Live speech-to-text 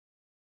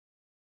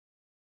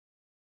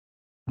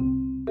Hi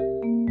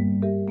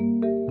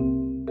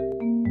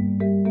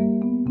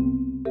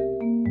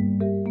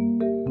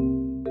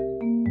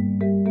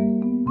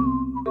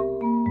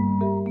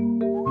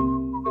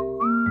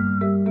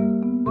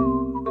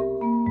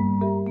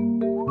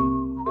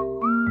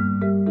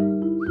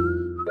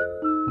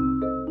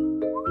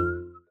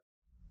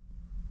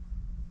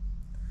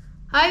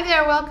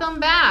there, welcome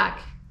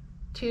back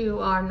to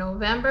our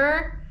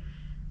November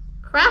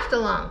craft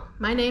along.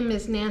 My name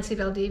is Nancy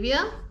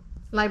Valdivia,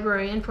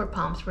 librarian for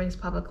Palm Springs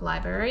Public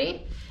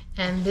Library,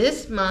 and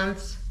this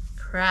month's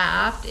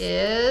craft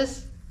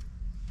is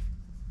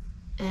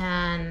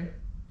an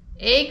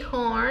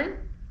Acorn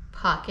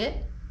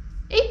Pocket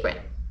Apron.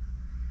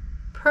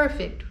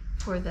 Perfect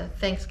for the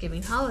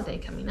Thanksgiving holiday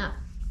coming up.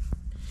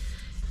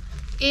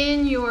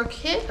 In your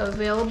kit,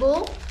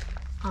 available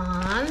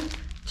on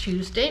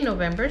Tuesday,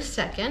 November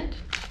 2nd,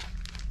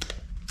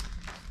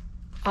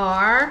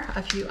 are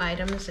a few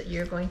items that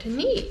you're going to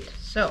need.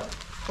 So,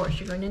 of course,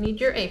 you're going to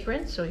need your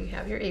apron, so you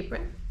have your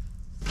apron.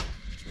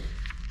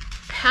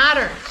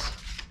 Patterns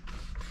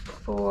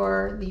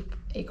for the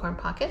Acorn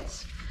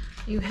Pockets.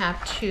 You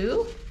have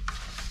two,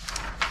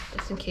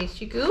 just in case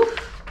you goof.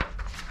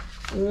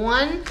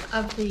 One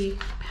of the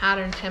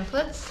pattern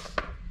templates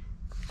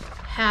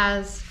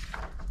has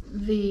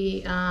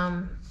the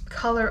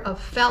color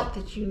of felt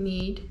that you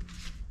need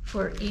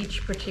for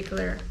each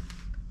particular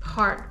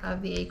part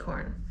of the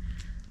acorn.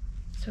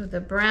 So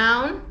the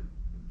brown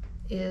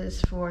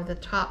is for the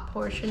top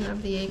portion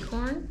of the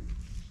acorn,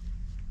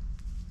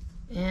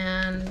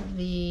 and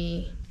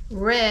the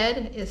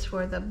red is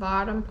for the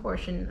bottom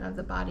portion of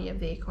the body of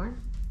the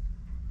acorn,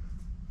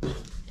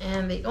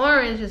 and the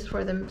orange is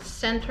for the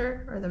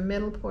center or the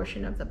middle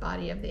portion of the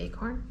body of the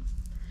acorn.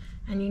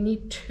 And you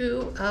need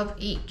two of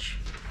each.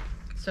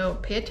 So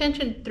pay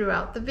attention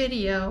throughout the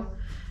video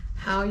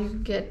how you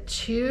get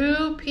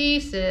two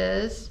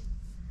pieces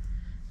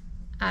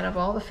out of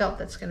all the felt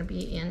that's going to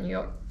be in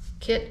your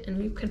kit,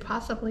 and you can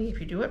possibly, if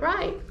you do it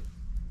right,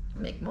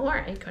 make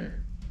more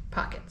acorn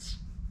pockets.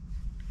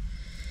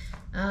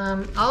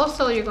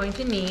 Also, you're going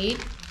to need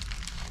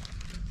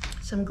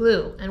some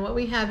glue, and what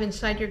we have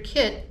inside your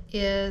kit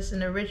is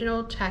an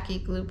original tacky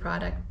glue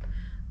product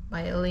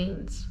by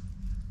Aleene's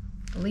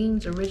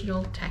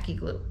Original Tacky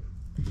Glue.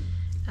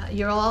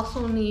 You'll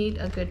also need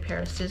a good pair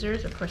of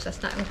scissors. Of course,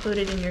 that's not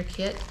included in your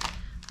kit.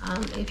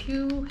 If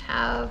you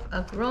have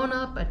a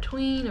grown-up, a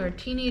tween, or a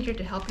teenager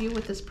to help you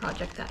with this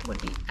project, that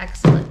would be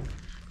excellent,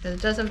 because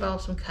it does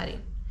involve some cutting.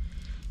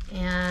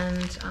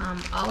 And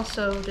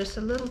also, just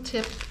a little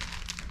tip,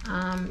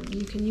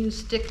 you can use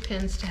stick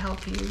pins to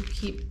help you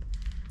keep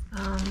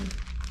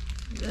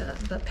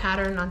the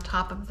pattern on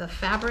top of the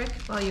fabric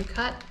while you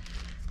cut.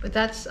 But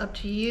that's up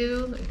to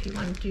you if you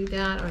want to do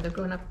that, or the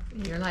grown-up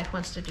in your life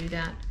wants to do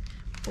that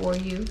for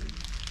you.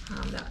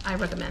 I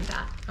recommend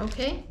that.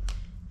 Okay,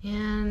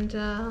 and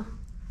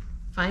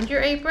find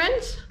your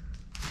aprons,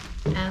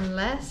 and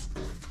let's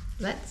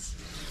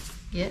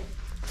get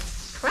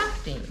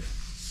crafting.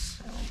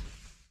 So,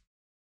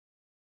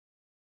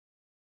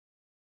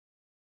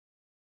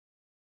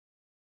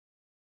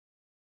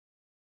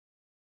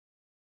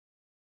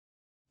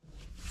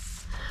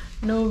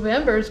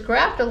 November's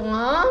craft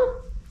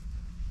along,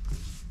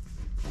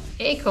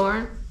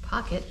 Acorn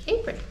Pocket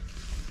Apron.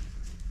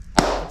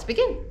 Let's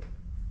begin.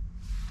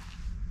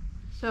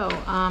 So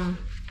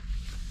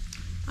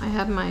I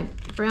have my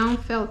brown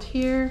felt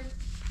here,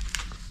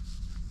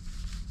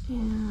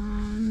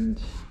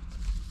 and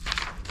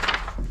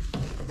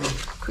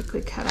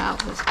quickly cut out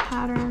this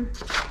pattern.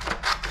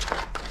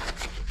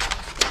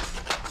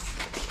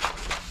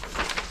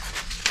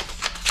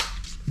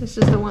 This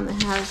is the one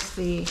that has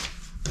the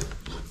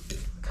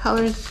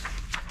colors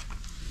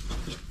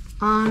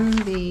on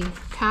the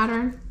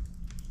pattern,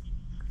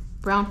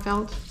 brown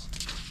felt,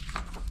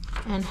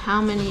 and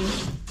how many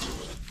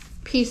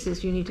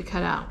pieces you need to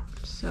cut out.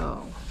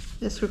 So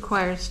this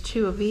requires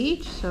two of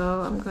each,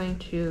 so I'm going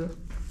to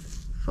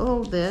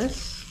fold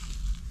this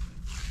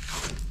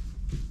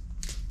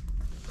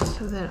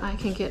so that I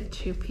can get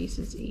two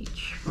pieces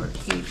each for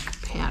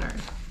each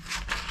pattern.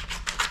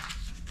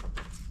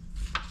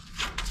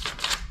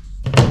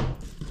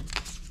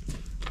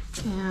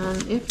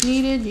 And if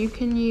needed, you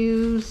can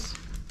use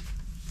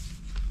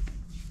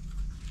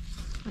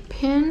a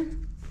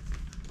pin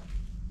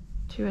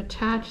to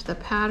attach the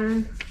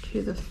pattern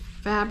to the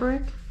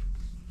fabric.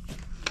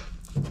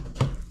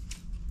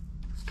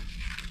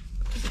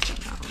 Put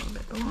it out a little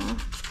bit more.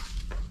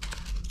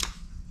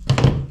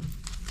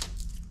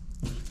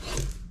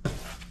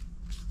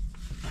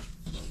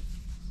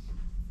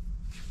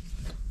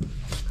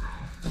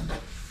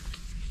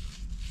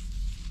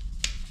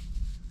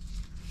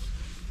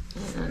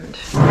 And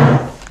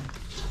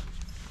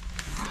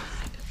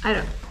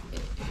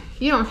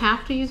you don't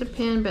have to use a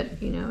pin,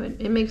 but you know,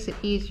 it makes it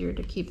easier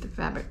to keep the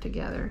fabric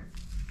together.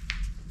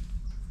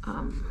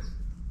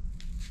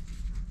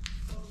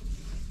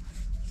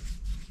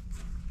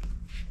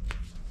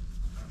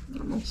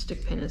 Normal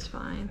stick pin is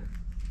fine.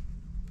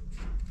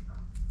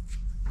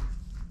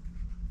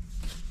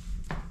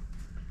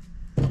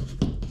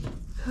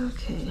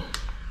 Okay,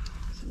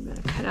 so I'm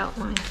gonna cut out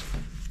my,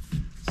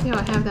 see how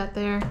I have that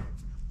there?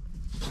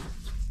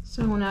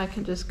 So now I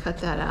can just cut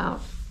that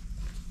out.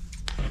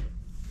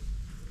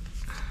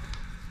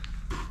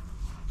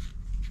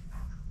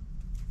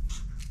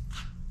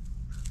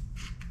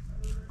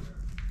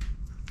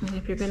 And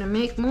if you're gonna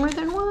make more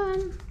than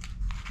one,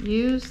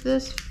 use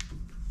this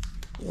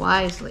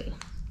wisely.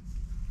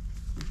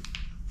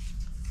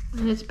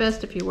 And it's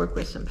best if you work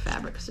with some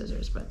fabric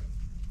scissors, but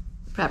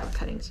fabric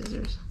cutting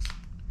scissors.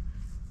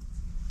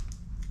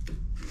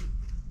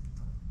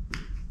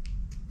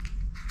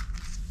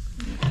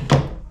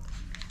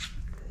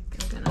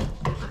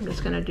 I'm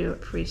just gonna do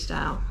it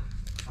freestyle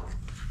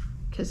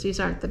because these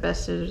aren't the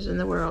best scissors in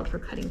the world for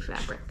cutting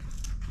fabric.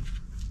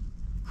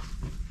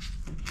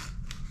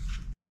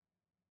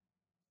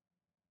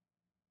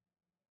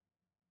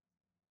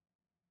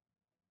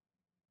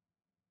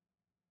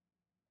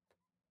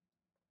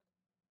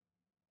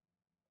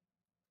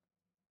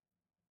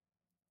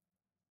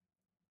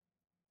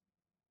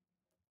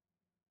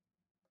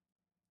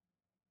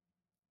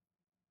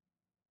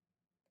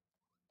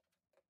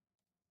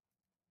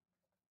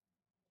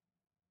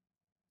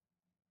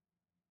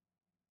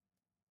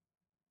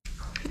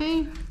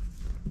 Okay,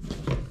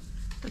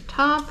 the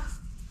top,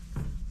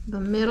 the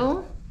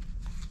middle,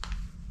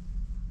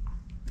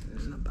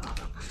 and the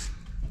bottom.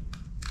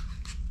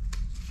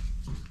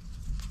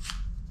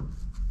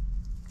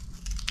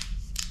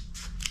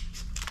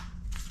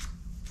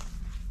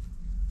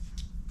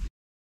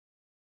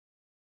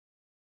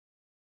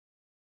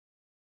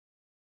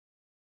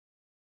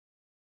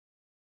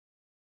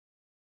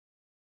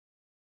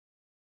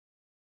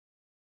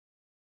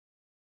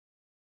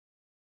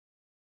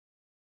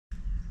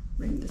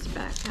 Bring this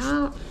back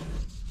out.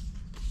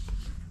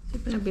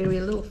 I'm going to be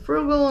a little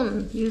frugal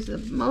and use the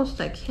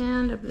most I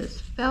can of this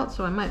felt,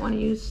 so I might want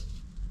to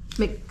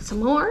make some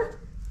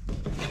more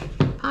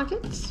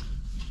pockets.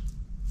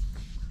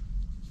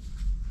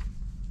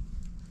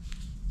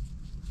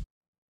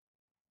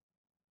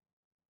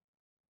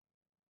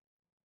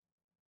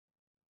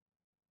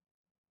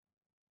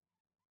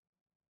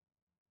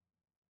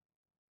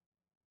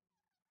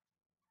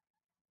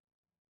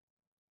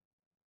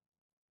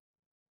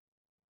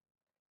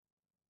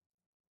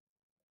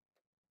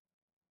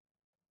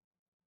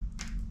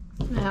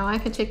 Now I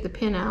can take the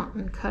pin out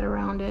and cut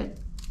around it.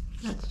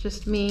 That's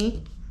just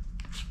me.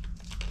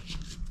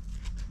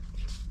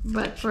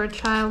 But for a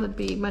child it'd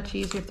be much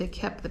easier if they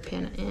kept the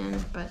pin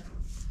in, but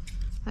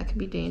that can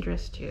be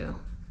dangerous too.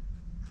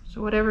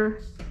 So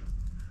whatever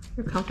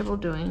you're comfortable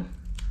doing.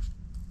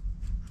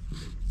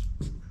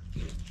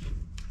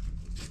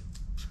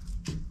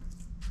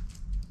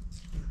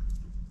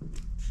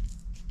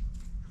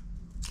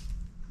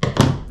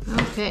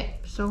 Okay,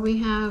 so we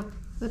have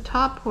the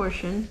top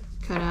portion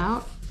cut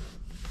out.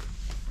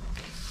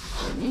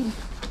 And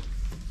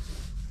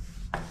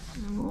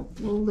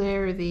we'll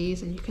layer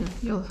these, and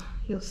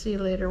you'll see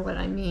later what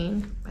I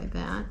mean by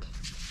that.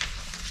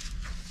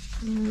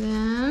 And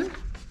then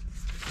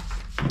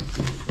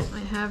I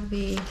have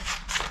the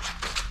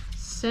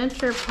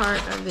center part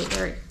of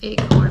the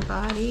acorn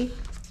body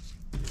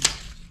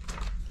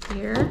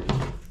here.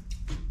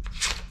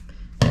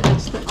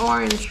 It's the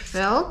orange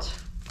felt.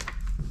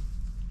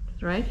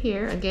 It's right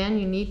here. Again,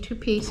 you need 2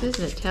 pieces,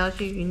 and it tells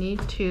you you need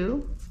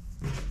 2.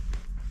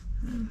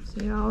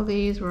 See, all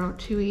these were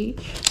 2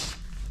 each.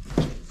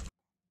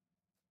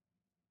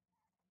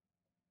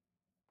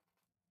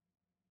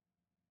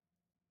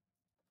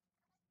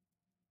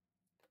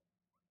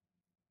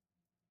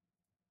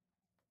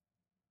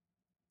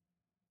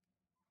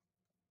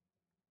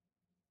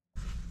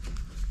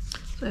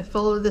 So I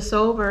folded this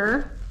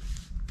over.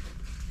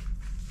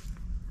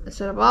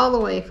 Instead of all the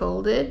way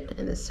folded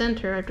in the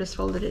center, I've just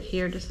folded it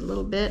here just a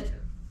little bit.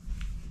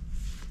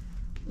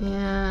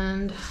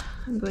 And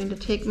I'm going to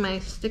take my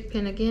stick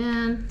pin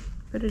again,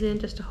 put it in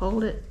just to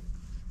hold it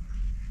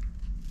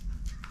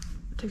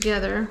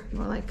together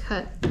while I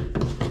cut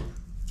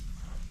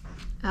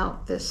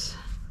out this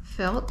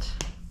felt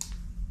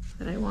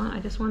that I want. I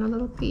just want a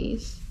little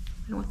piece.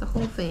 I don't want the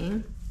whole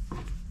thing.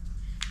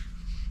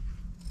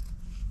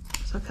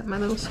 So I'll cut my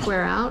little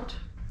square out.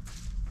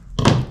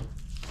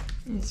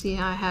 And see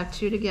how I have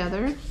 2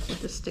 together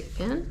with the stick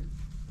pin.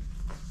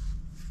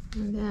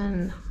 And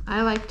then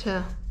I like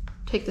to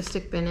take the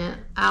stick pin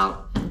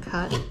out and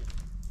cut.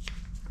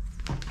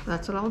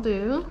 That's what I'll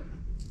do.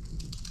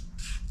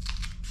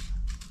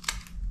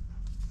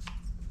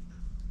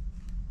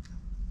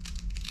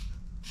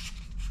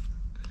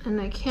 And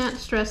I can't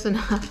stress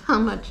enough how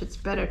much it's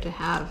better to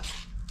have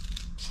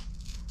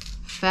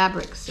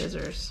fabric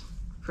scissors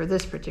for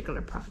this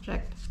particular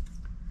project.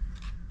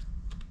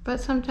 But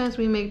sometimes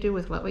we make do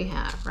with what we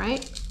have,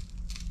 right?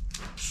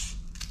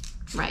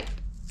 Right.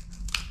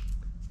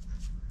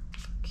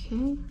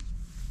 Okay.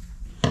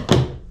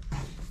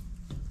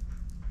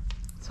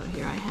 So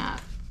here I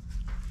have,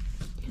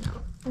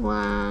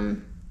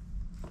 1,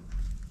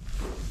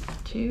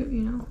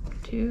 2,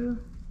 2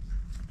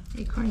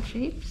 acorn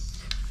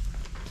shapes.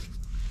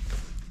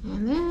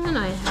 And then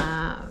I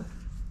have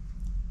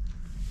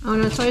Oh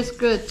no, it's always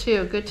good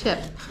too. Good tip.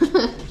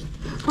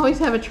 Always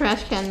have a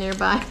trash can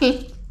nearby.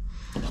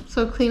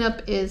 So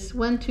cleanup is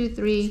 1, 2,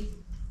 3,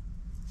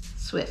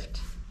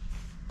 swift.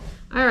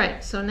 All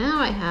right, so now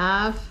I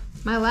have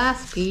my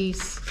last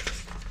piece,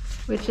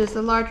 which is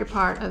the larger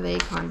part of the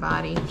acorn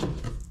body.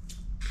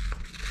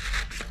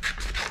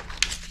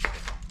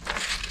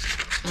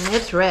 And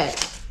it's red.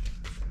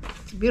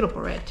 It's a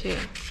beautiful red too.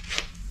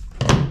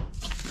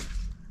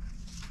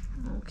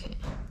 Okay.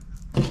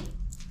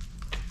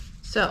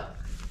 So,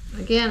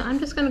 again, I'm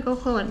just going to go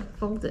ahead and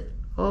fold it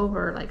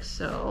over like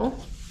so.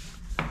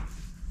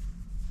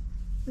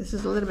 This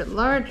is a little bit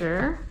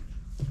larger.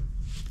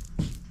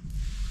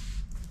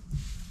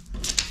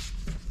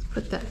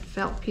 Put that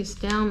felt piece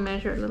down,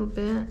 measure it a little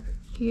bit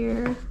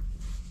here.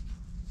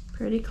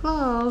 Pretty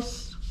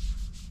close.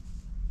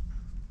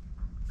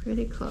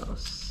 Pretty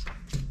close.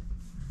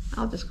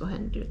 I'll just go ahead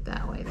and do it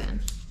that way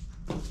then.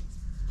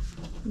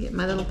 Get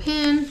my little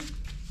pin.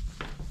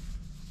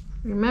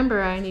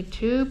 Remember, I need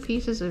 2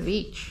 pieces of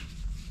each.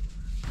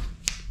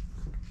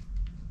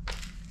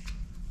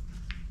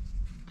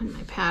 And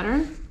my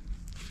pattern.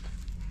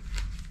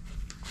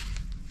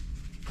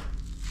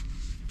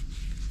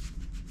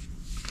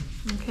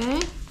 Okay,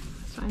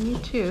 so I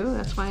need 2.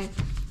 That's why I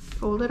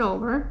fold it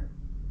over.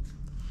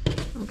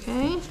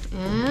 Okay,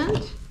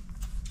 and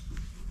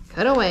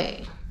cut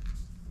away.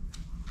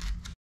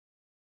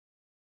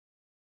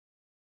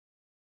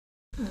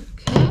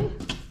 Okay,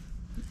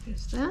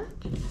 there's that.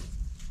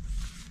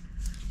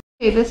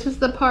 Okay, this is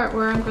the part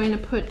where I'm going to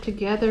put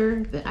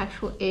together the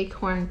actual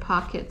acorn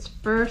pockets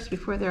first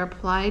before they're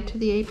applied to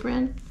the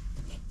apron.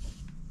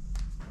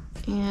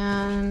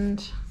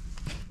 And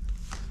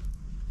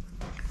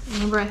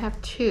remember, I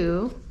have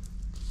 2.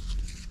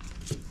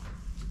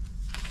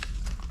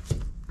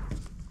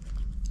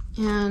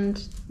 And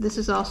this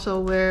is also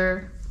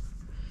where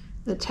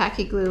the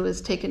tacky glue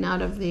is taken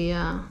out of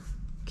the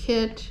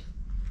kit.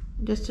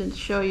 Just to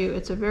show you,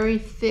 it's a very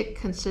thick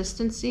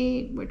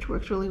consistency, which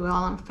works really well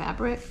on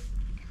fabric.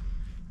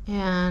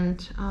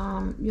 And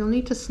you'll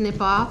need to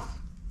snip off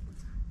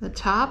the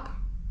top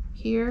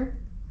here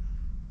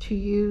to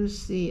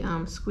use the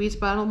squeeze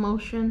bottle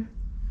motion.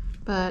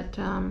 But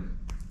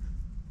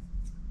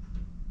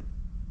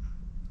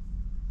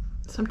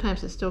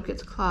sometimes it still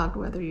gets clogged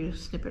whether you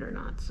snip it or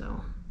not,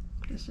 so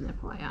just an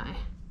FYI.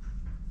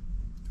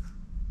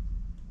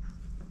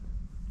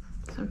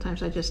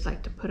 Sometimes I just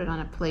like to put it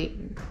on a plate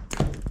and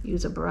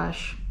use a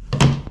brush.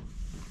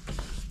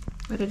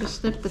 But I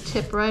just snip the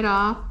tip right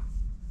off.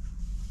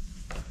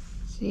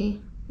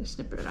 See? Just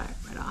snip it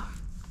right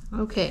off.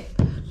 Okay,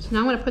 so now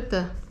I'm going to put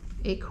the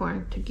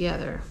acorn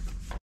together.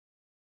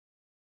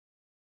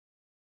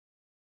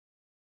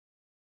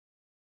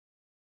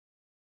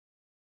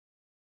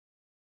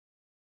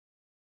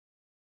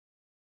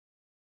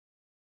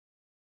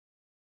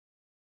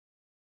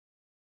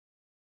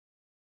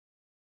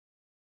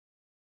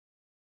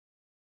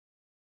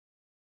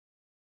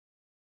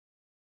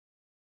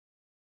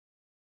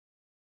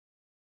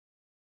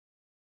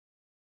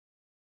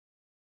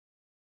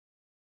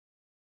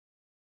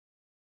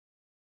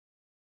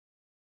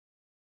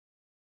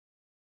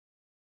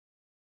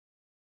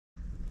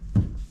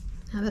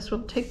 Now this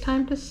will take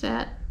time to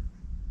set,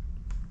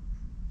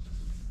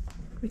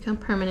 become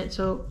permanent.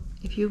 So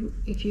if you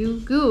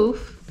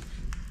goof,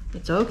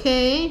 it's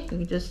okay. You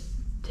can just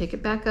take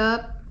it back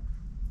up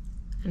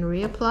and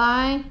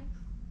reapply.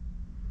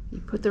 You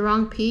put the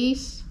wrong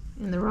piece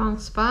in the wrong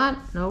spot,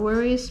 no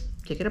worries.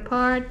 Take it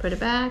apart, put it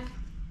back.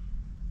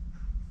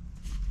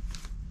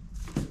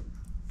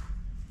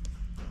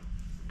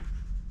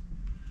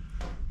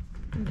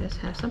 And just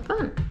have some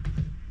fun.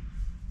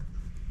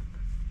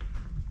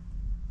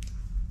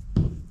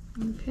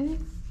 Okay.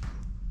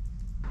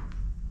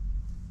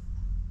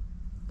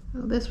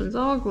 So this one's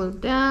all glued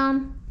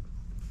down.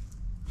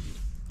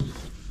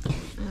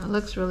 Now it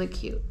looks really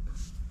cute.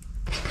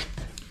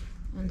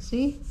 And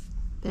see?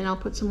 Then I'll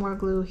put some more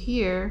glue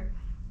here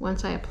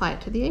once I apply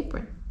it to the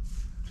apron.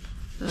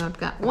 So I've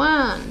got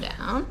 1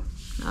 down.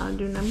 I'll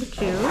do number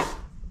 2.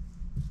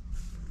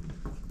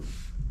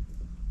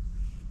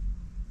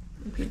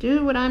 If you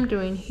do what I'm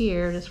doing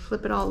here, just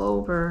flip it all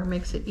over,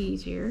 makes it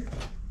easier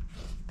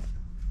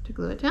to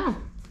glue it down.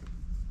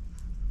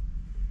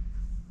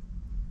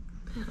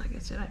 And like I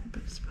said,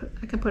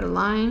 I can put a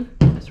line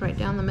just right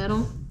down the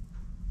middle,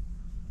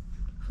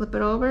 flip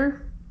it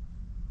over,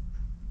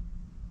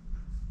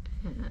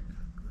 and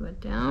glue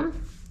it down.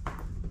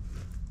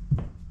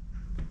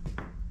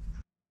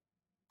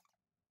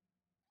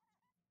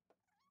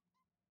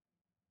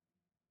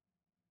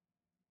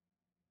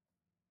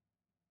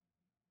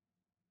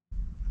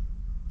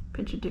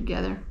 Pinch it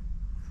together.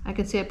 I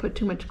can see I put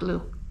too much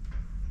glue.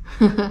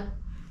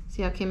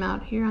 See how it came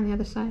out here on the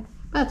other side?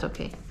 But that's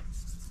okay.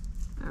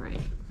 All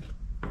right.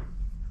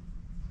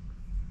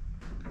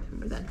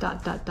 Remember that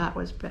dot, dot, dot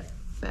was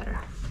better,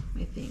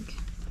 I think.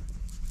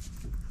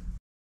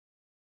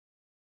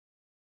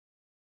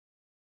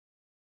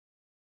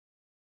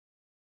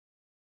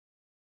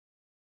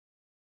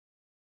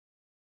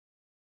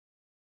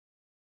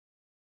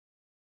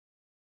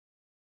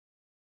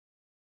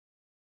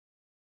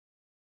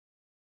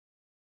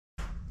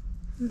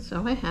 And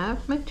so I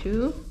have my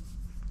 2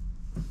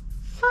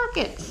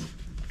 pockets.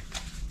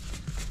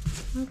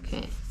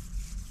 Okay.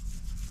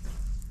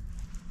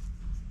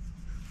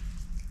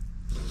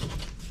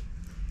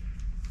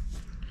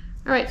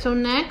 All right, so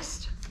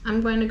next I'm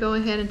going to go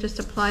ahead and just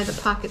apply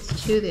the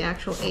pockets to the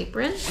actual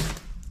apron.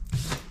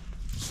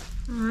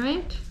 All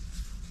right.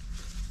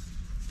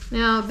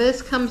 Now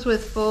this comes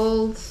with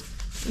folds.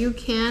 You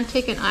can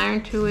take an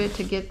iron to it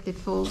to get the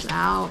folds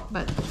out,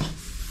 but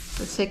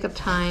for the sake of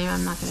time,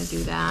 I'm not going to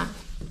do that.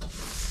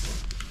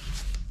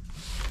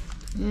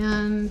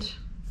 And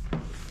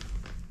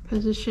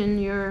position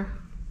your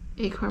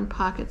acorn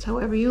pockets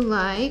however you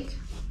like.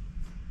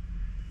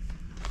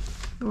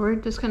 We're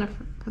just going to,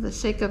 for the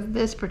sake of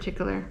this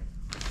particular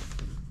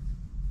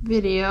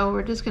video,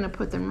 we're just going to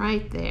put them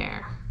right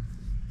there.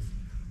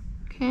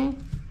 Okay.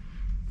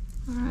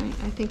 All right,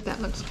 I think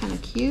that looks kind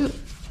of cute.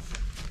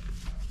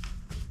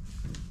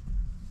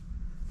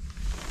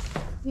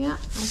 Yeah, I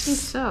think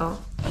so.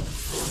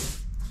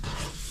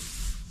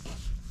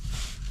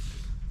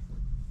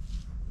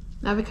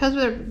 Now, because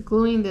we're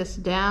gluing this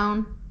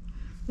down,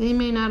 they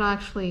may not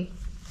actually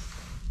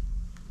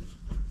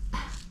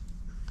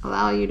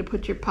allow you to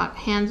put your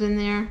hands in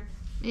there.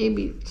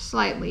 Maybe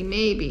slightly,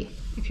 maybe,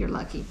 if you're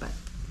lucky, but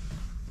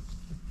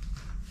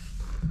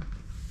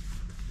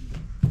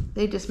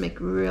they just make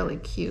really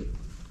cute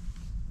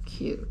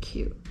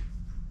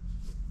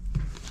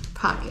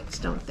pockets,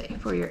 don't they,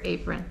 for your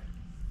apron.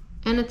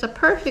 And it's a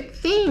perfect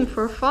theme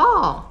for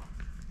fall,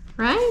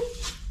 right?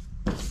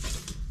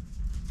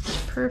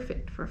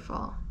 Perfect for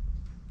fall.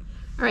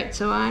 All right,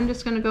 so I'm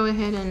just going to go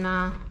ahead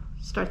and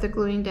start the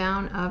gluing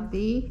down of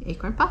the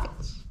acorn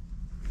pockets.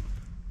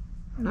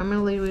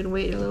 Normally we'd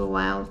wait a little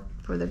while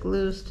for the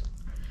glues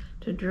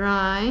to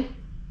dry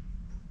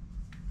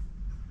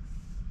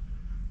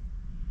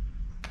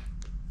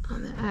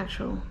on the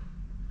actual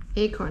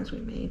acorns we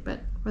made,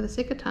 but for the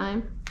sake of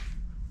time,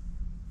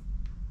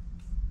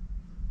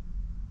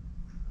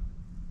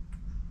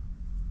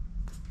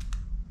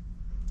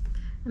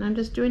 and I'm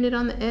just doing it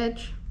on the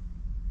edge,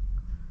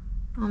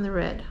 on the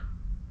red,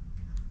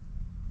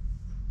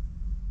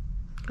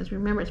 because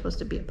remember it's supposed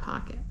to be a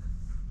pocket.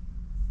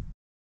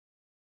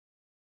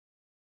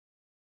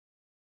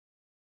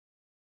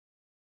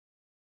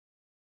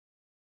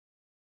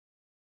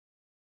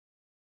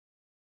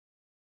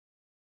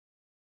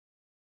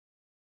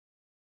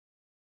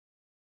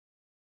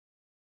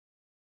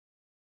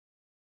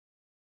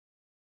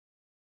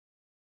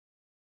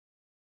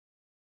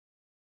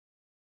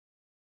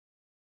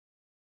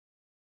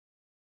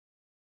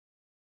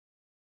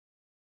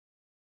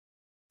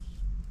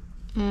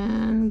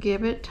 And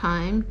give it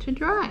time to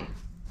dry.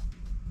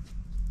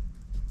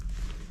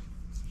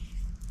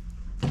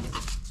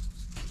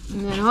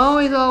 And then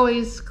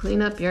always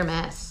clean up your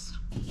mess.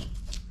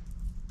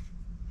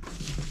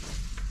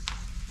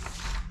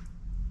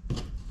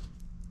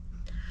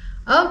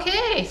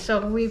 Okay,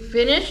 so we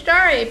finished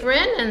our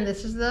apron and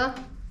this is the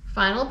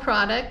final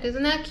product.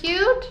 Isn't that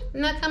cute?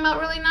 Didn't that come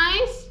out really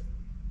nice?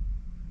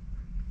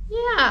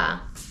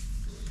 Yeah.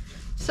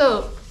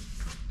 So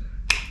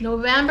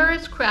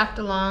November's Craft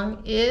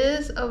Along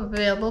is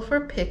available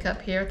for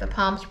pickup here at the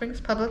Palm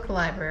Springs Public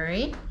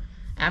Library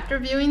after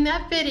viewing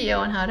that video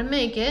on how to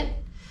make it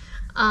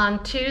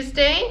on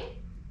Tuesday,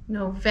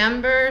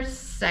 November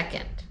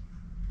 2nd,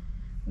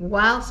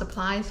 while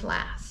supplies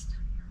last.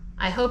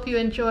 I hope you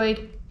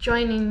enjoyed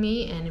joining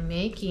me in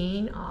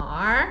making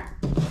our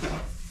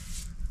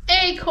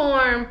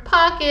Acorn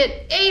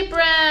Pocket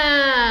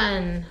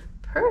Apron.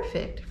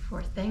 Perfect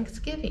for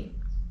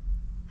Thanksgiving.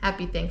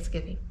 Happy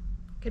Thanksgiving.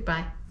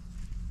 Goodbye.